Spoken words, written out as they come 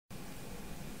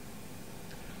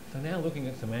So now looking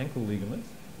at some ankle ligaments,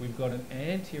 we've got an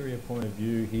anterior point of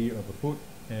view here of the foot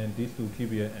and distal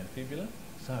tibia and fibula.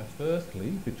 So firstly,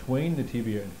 between the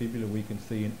tibia and fibula we can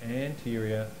see an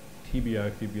anterior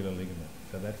tibiofibular ligament.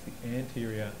 So that's the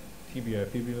anterior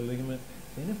tibiofibular ligament.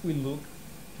 Then if we look,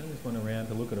 turn this one around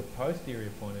to look at a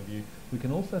posterior point of view, we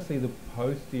can also see the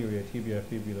posterior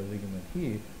tibiofibular ligament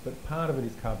here, but part of it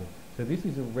is covered. So this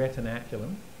is a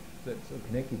retinaculum, that's a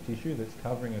connective tissue that's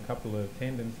covering a couple of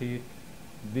tendons here.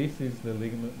 This is the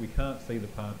ligament. We can't see the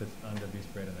part that's under this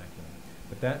retinaculum,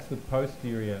 but that's the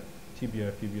posterior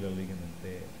tibiofibular ligament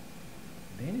there.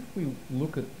 Then if we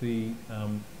look at the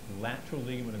lateral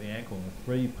ligament of the ankle and the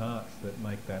three parts that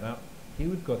make that up, here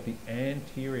we've got the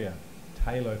anterior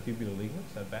talofibular ligament,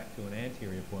 so back to an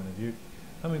anterior point of view,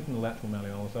 coming from the lateral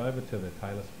malleolus over to the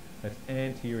talus, that's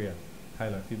anterior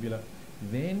talofibular.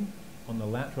 Then on the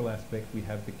lateral aspect we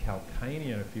have the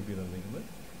calcaneofibular ligament,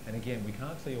 and again we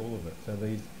can't see all of it, so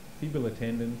these fibular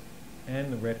tendons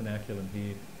and the retinaculum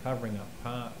here covering up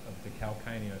part of the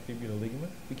calcaneofibular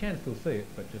ligament. We can still see it,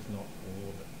 but just not all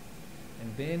of it.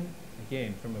 And then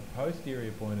again from a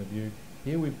posterior point of view,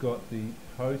 here we've got the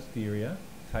posterior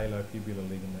talofibular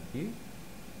ligament here,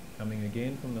 coming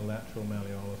again from the lateral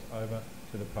malleolus over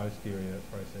to the posterior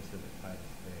process of the talus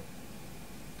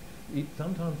there. It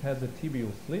sometimes has a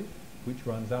tibial slip which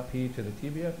runs up here to the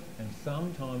tibia, and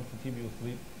sometimes the tibial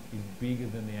slip is bigger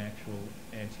than the actual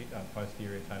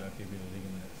posterior talofibular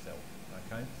ligament itself.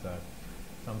 Okay, so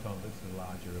sometimes it's the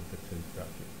larger of the two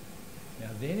structures.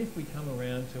 Now then if we come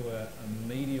around to a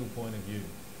medial point of view,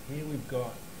 here we've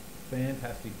got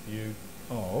fantastic view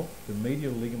of the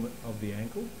medial ligament of the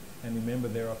ankle, and remember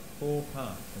there are four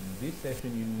parts. In this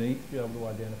session you need to be able to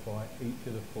identify each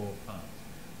of the four parts.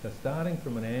 So starting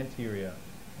from an anterior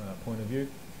point of view,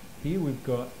 here we've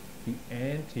got the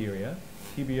anterior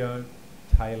tibiotalar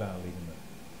ligament.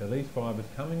 So these fibres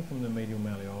coming from the medial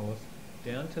malleolus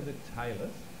down to the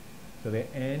talus, so they're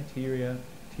anterior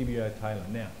tibiotalar.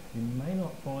 Now, you may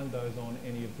not find those on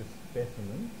any of the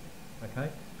specimens, okay,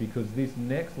 because this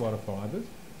next lot of fibres,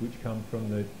 which come from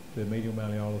the medial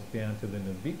malleolus down to the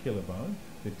navicular bone,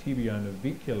 the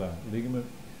tibionavicular ligament,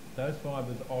 those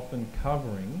fibres often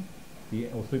covering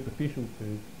or superficial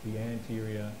to the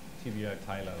anterior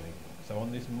tibiotalar ligament. So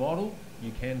on this model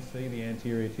you can see the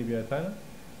anterior tibiotalar.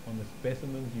 On the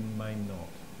specimens you may not,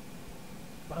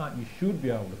 but you should be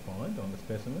able to find on the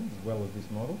specimens as well as this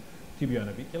model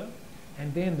tibionavicular.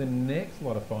 And then the next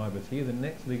lot of fibres here, the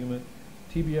next ligament,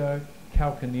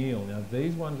 tibiocalcaneal. Now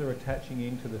these ones are attaching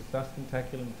into the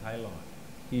sustentaculum tali.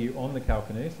 Here on the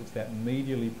calcaneus, it's that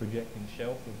medially projecting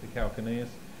shelf of the calcaneus.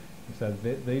 And so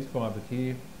these fibres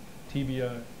here,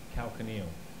 tibiocalcaneal,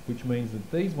 which means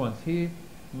that these ones here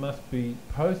must be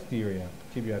posterior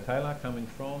tibiotalar, coming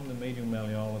from the medial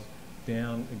malleolus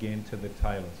down again to the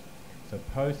talus. So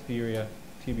posterior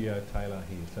tibiotalar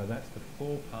here. So that's the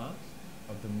four parts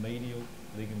of the medial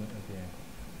ligament of the ankle.